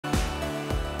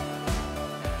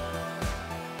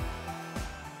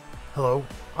Hello,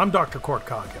 I'm Dr. Court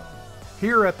Coghill.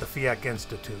 Here at the FEAC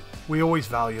Institute, we always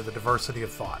value the diversity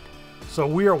of thought, so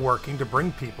we are working to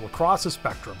bring people across the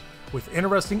spectrum with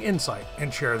interesting insight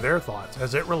and share their thoughts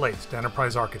as it relates to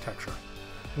enterprise architecture.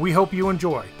 We hope you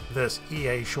enjoy this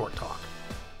EA Short Talk.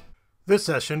 This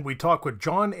session, we talk with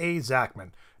John A.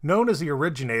 Zachman. Known as the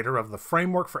originator of the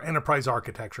Framework for Enterprise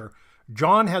Architecture,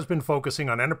 John has been focusing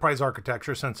on enterprise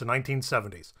architecture since the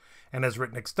 1970s and has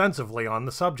written extensively on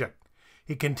the subject.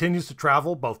 He continues to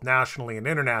travel both nationally and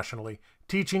internationally,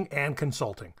 teaching and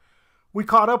consulting. We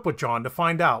caught up with John to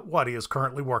find out what he is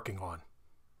currently working on.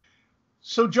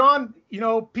 So John,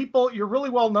 you're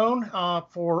really well known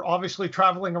for obviously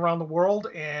traveling around the world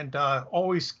and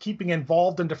always keeping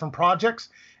involved in different projects.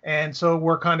 And so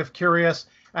we're kind of curious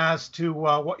as to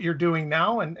what you're doing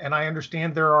now. And I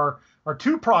understand there are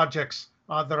two projects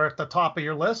that are at the top of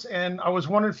your list. And I was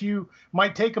wondering if you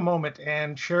might take a moment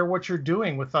and share what you're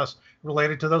doing with us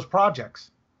related to those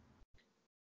projects.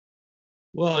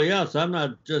 Well, yes, I'm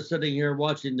not just sitting here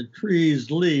watching the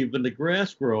trees leave and the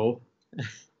grass grow.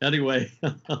 Anyway,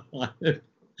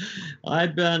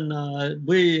 I've been,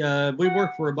 we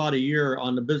worked for about a year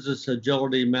on the Business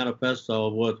Agility Manifesto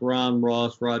with Ron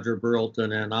Ross, Roger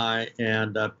Burleton, and I,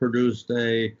 and produced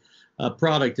a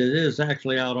product that is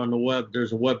actually out on the web.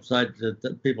 There's a website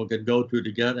that people can go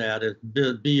to get at. It's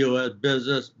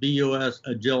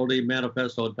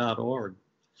busagilitymanifesto.org.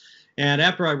 And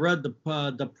after I read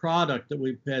the product that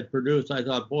we had produced, I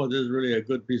thought, boy, this is really a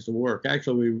good piece of work.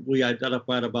 Actually, we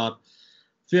identified about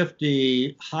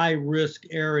 50 high-risk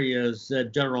areas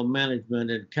that general management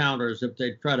encounters if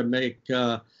they try to make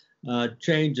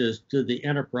changes to the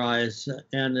enterprise,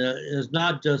 and it's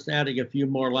not just adding a few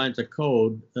more lines of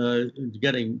code,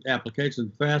 getting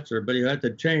applications faster, but you have to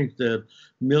change the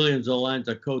millions of lines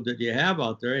of code that you have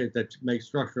out there that make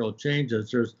structural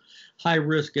changes. There's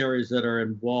high-risk areas that are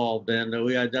involved, and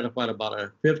we identified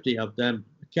about 50 of them,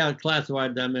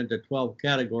 classified them into 12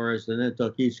 categories, and then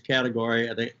took each category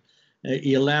and they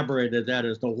elaborated that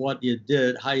as to what you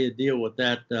did, how you deal with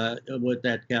that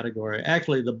category.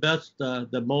 Actually, the best,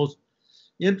 the most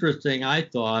interesting, I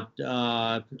thought,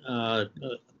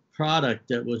 product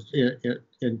that was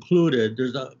included.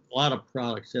 There's a lot of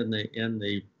products in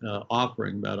the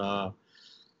offering, but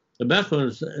the best one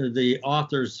is the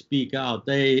authors speak out.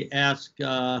 They ask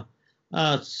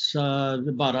us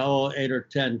about 8 or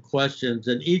 10 questions,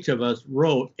 and each of us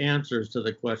wrote answers to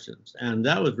the questions, and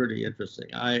that was really interesting.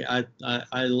 I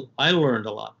learned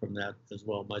a lot from that as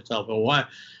well myself. And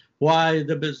why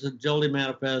the Business Agility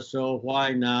Manifesto?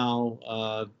 Why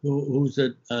now? Who's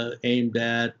it aimed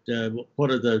at?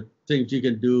 What are the things you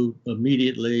can do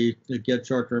immediately to get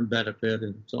short-term benefit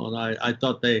and so on? I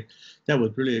thought that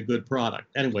was really a good product.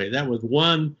 Anyway, that was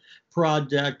one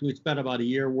project. We spent about a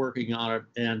year working on it,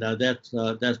 and that's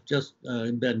just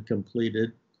been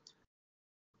completed.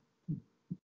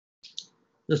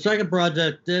 The second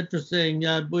project, interesting.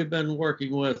 We've been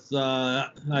working with.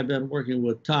 I've been working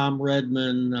with Tom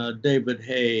Redman, David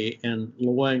Hay, and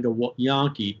Luanga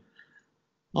Yankee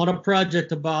on a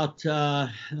project about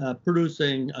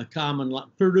producing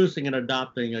and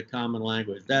adopting a common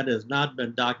language. That has not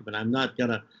been documented. I'm not going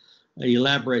to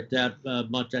elaborate that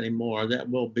much anymore. That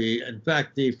will be, in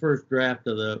fact, the first draft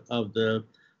of the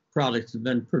products has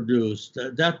been produced.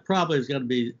 That probably is going to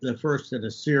be the first in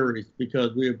a series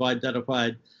because we have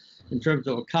identified in terms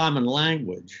of a common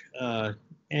language.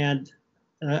 And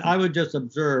I would just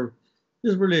observe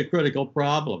this is really a critical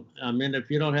problem. I mean, if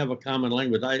you don't have a common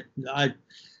language, I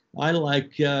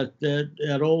like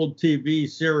that old TV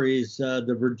series,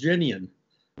 The Virginian,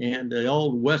 and the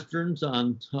old westerns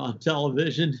on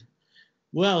television.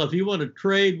 Well, if you want to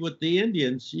trade with the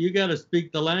Indians, you got to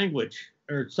speak the language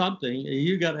or something.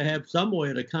 You got to have some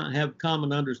way to have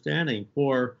common understanding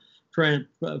for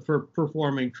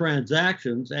performing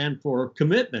transactions and for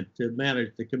commitment to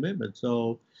manage the commitment.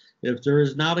 So if there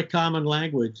is not a common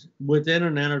language within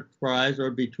an enterprise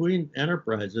or between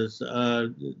enterprises,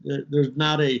 there's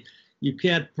not you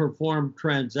can't perform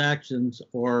transactions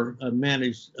or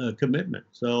manage commitment.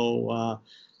 So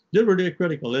they're really a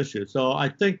critical issue. So I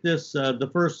think this, the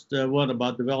first one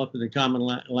about developing the common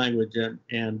language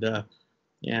and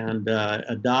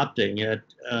adopting it,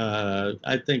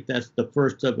 I think that's the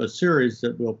first of a series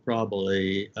that we'll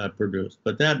probably produce.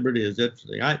 But that really is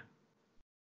interesting.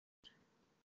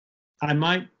 I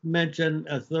might mention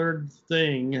a third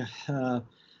thing.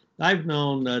 I've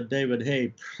known David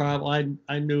Hay.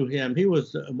 I knew him. He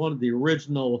was one of the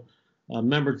original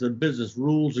members of the Business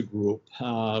Rules Group,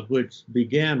 which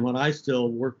began when I still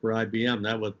worked for IBM.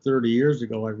 That was 30 years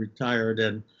ago. I retired,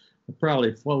 and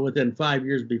probably within 5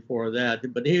 years before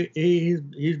that. But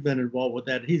he's been involved with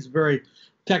that. He's very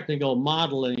technical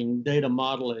modeling, data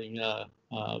modeling,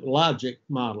 logic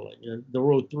modeling, the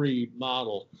row 3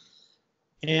 model.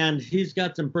 And he's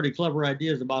got some pretty clever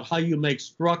ideas about how you make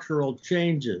structural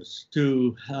changes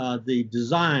to the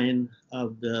design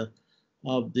of the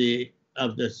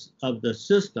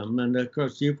system. And of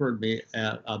course, you've heard me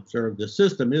observe the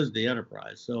system is the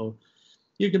enterprise. So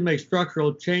you can make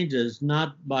structural changes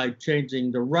not by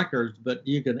changing the records, but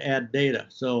you can add data.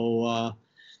 So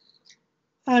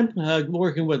I'm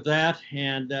working with that,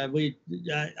 and I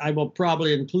will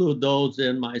probably include those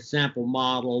in my sample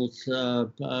models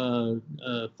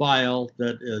file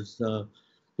that is that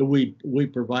we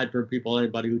provide for people,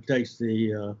 anybody who takes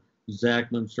the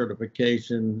Zachman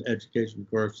certification education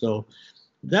course. So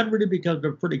that really becomes a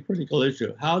pretty critical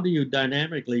issue. How do you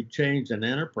dynamically change an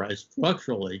enterprise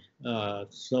structurally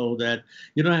so that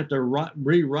you don't have to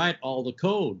rewrite all the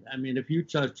code? I mean, if you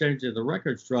start changing the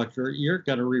record structure, you're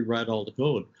going to rewrite all the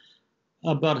code.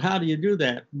 But how do you do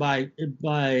that? By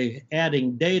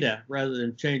adding data rather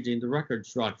than changing the record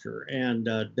structure. And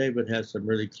David has some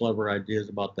really clever ideas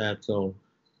about that. So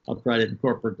I'll try to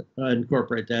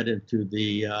incorporate that into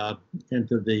the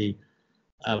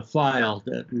file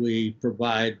that we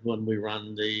provide when we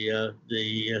run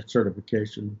the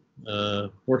certification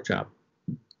workshop.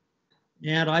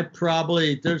 And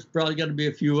there's probably going to be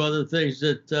a few other things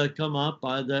that come up.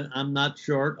 I'm not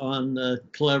short on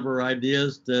clever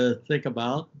ideas to think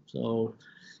about. So,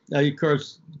 of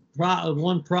course, one of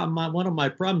my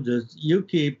problems is you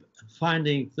keep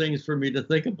finding things for me to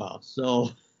think about.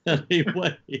 So,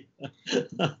 anyway,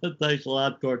 thanks a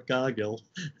lot, Court Coghill.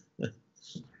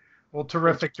 Well,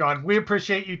 terrific, John. We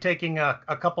appreciate you taking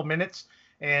a couple minutes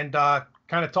and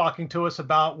kind of talking to us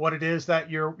about what it is that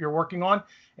you're working on.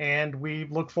 And we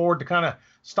look forward to kind of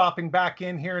stopping back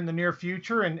in here in the near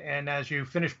future and as you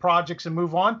finish projects and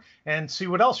move on and see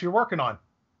what else you're working on.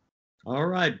 All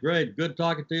right, great. Good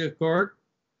talking to you, Court.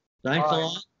 Thanks a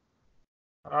lot.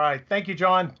 All right. Thank you,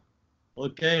 John.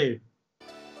 Okay.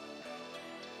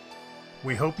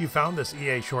 We hope you found this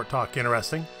EA Short Talk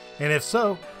interesting. And if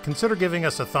so, consider giving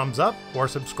us a thumbs up or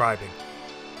subscribing.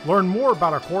 Learn more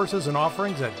about our courses and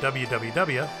offerings at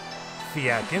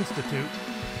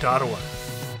www.feacinstitute.org.